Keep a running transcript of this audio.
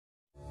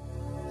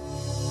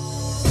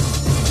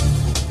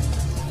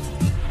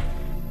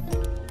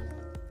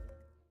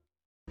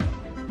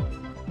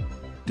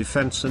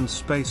Defense and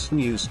Space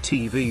News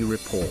TV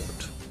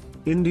report.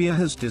 India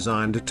has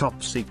designed a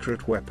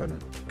top-secret weapon,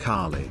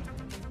 Kali,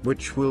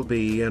 which will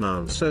be an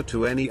answer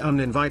to any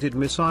uninvited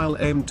missile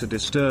aimed to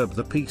disturb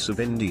the peace of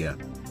India.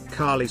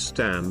 Kali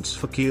stands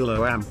for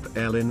Kilo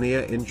Ampere Linear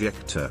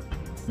Injector.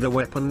 The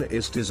weapon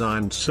is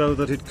designed so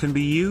that it can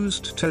be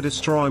used to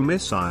destroy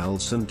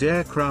missiles and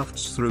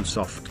aircrafts through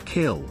soft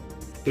kill.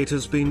 It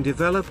has been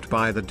developed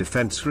by the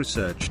Defense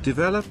Research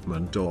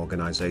Development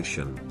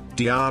Organization,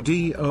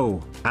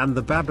 DRDO, and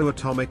the Bhabha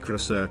Atomic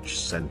Research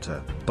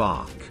Centre,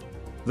 BARC.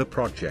 The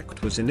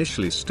project was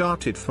initially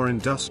started for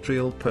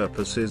industrial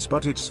purposes,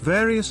 but its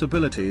various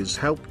abilities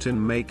helped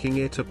in making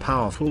it a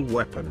powerful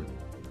weapon.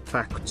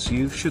 Facts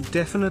you should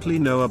definitely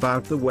know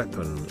about the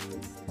weapon.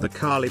 The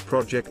Kali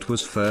project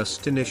was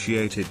first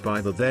initiated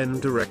by the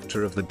then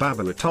director of the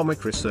Bhabha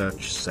Atomic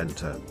Research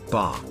Centre,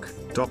 BARC,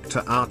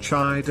 Dr.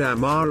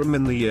 Chidambaram,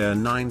 in the year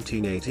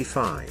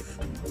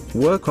 1985.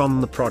 Work on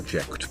the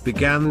project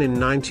began in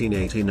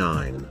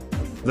 1989.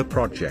 The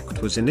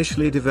project was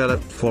initially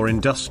developed for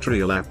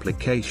industrial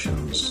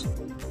applications.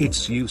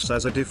 Its use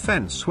as a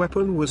defense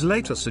weapon was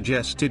later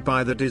suggested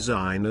by the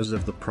designers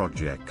of the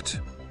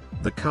project.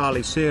 The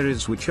Kali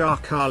series, which are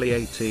Kali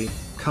 80,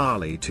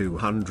 Kali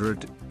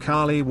 200,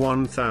 Kali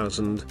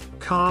 1000,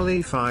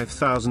 Kali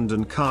 5000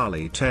 and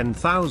Kali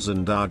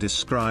 10,000, are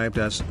described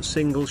as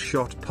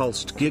single-shot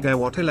pulsed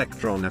gigawatt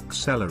electron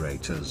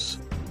accelerators.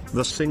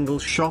 The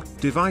single-shot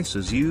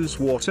devices use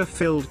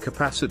water-filled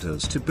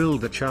capacitors to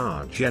build a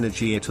charge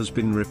energy. It has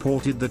been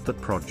reported that the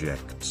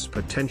project's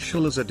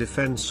potential as a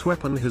defense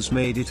weapon has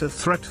made it a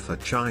threat for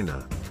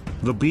China.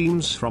 The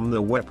beams from the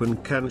weapon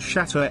can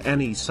shatter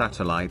any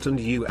satellite and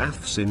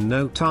UFOs in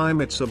no time.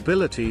 Its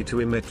ability to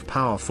emit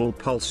powerful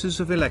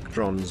pulses of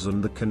electrons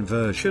and the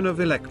conversion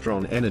of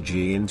electron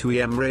energy into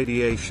EM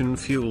radiation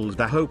fueled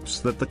the hopes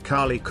that the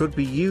Kali could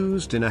be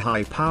used in a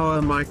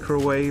high-power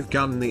microwave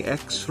gun. The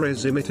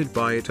X-rays emitted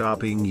by it are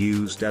being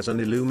used as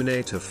an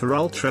illuminator for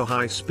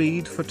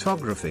ultra-high-speed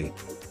photography.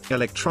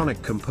 Electronic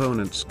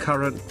components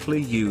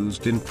currently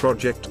used in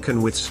project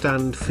can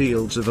withstand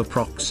fields of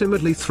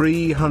approximately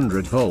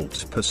 300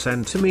 volts per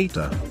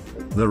centimetre.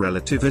 The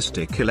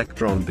relativistic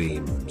electron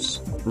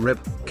beams, REB,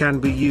 can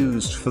be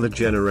used for the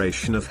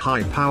generation of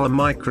high-power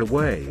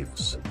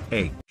microwaves,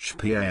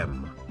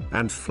 HPM,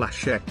 and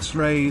flash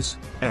X-rays,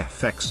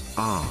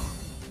 FXR.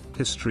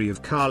 History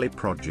of Kali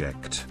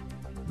project.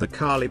 The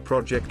Kali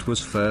project was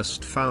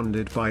first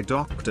founded by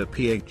Dr.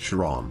 P.H.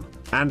 Ron,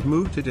 and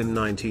mooted in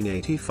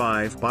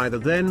 1985 by the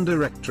then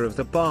director of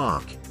the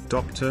BARC,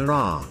 Dr.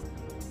 R.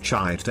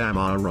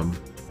 Chidambaram.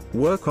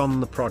 Work on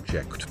the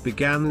project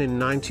began in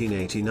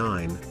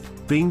 1989,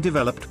 being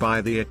developed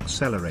by the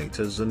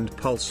Accelerators and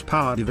Pulse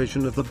Power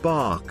division of the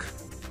BARC.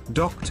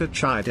 Dr.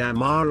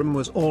 Chidambaram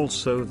was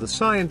also the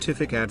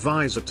scientific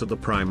advisor to the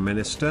Prime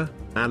Minister,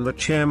 and the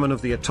chairman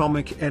of the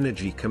Atomic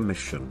Energy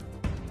Commission.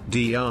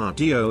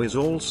 DRDO is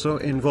also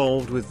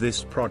involved with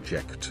this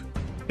project.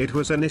 It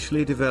was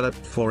initially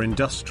developed for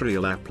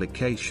industrial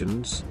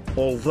applications,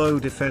 although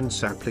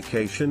defense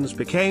applications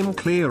became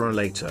clearer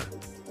later.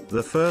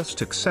 The first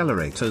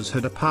accelerators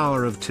had a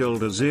power of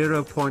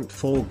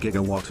 0.4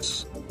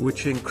 gigawatts,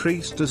 which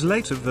increased as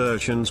later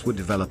versions were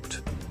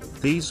developed.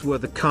 These were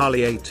the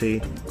Kali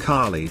 80,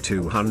 Kali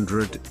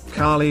 200,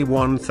 Kali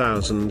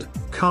 1000,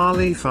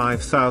 Kali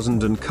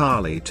 5000 and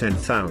Kali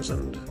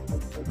 10,000.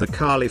 The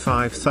Kali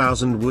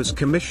 5000 was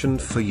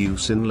commissioned for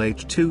use in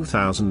late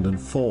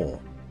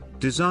 2004.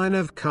 Design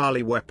of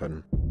Kali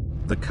weapon.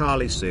 The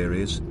Kali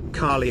series,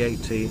 Kali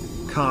 80,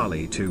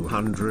 Kali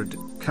 200,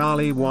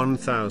 Kali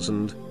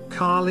 1000,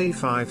 Kali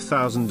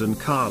 5000 and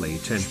Kali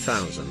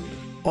 10,000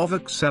 of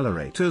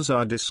accelerators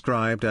are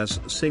described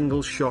as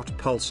single-shot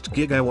pulsed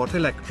gigawatt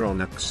electron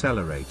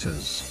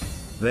accelerators.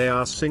 They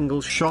are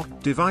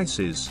single-shot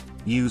devices,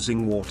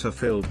 using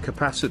water-filled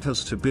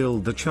capacitors to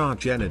build the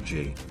charge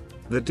energy.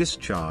 The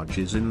discharge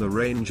is in the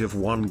range of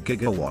 1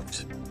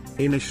 gigawatt.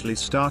 Initially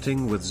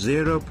starting with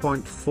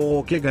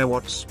 0.4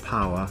 gigawatts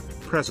power,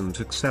 present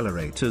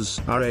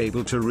accelerators are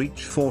able to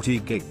reach 40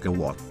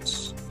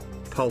 gigawatts.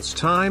 Pulse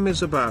time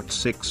is about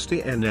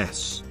 60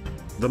 ns.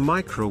 The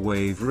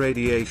microwave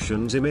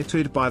radiations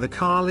emitted by the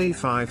Kali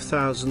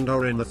 5000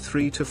 are in the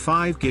 3 to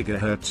 5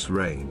 GHz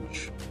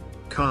range.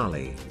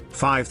 Kali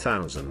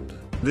 5000.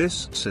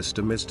 This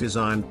system is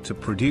designed to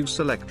produce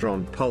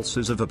electron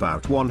pulses of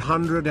about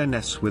 100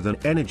 ns with an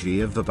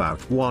energy of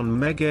about 1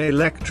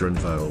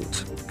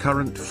 mega-electron-volt,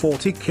 current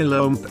 40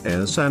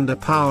 kiloamperes and a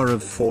power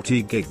of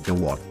 40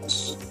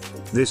 gigawatts.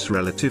 This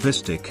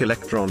relativistic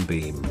electron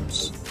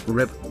beams,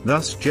 REB,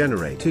 thus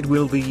generated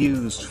will be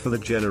used for the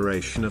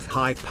generation of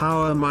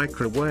high-power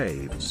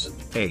microwaves,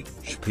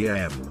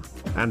 HPM,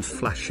 and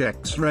flash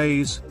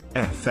X-rays,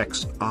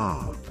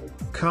 FXR.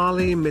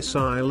 Kali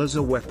missile as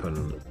a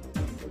weapon.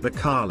 The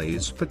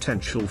Kali's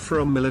potential for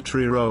a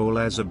military role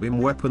as a beam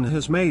weapon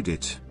has made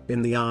it,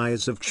 in the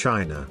eyes of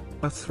China,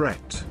 a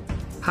threat.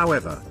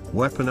 However,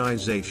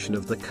 weaponization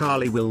of the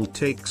Kali will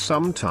take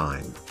some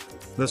time.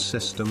 The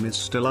system is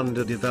still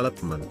under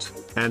development,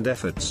 and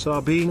efforts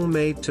are being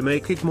made to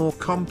make it more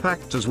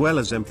compact as well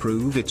as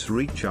improve its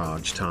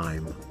recharge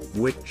time,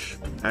 which,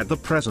 at the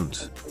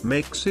present,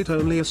 makes it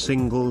only a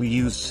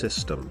single-use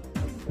system.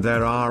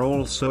 There are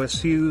also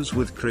issues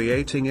with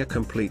creating a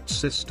complete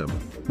system,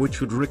 which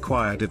would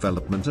require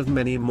development of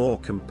many more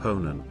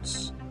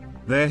components.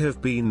 There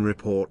have been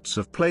reports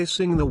of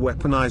placing the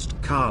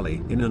weaponized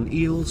Kali in an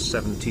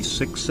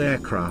Il-76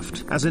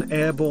 aircraft as an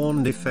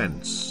airborne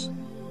defense.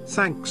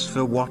 Thanks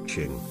for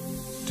watching.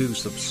 Do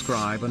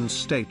subscribe and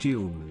stay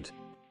tuned.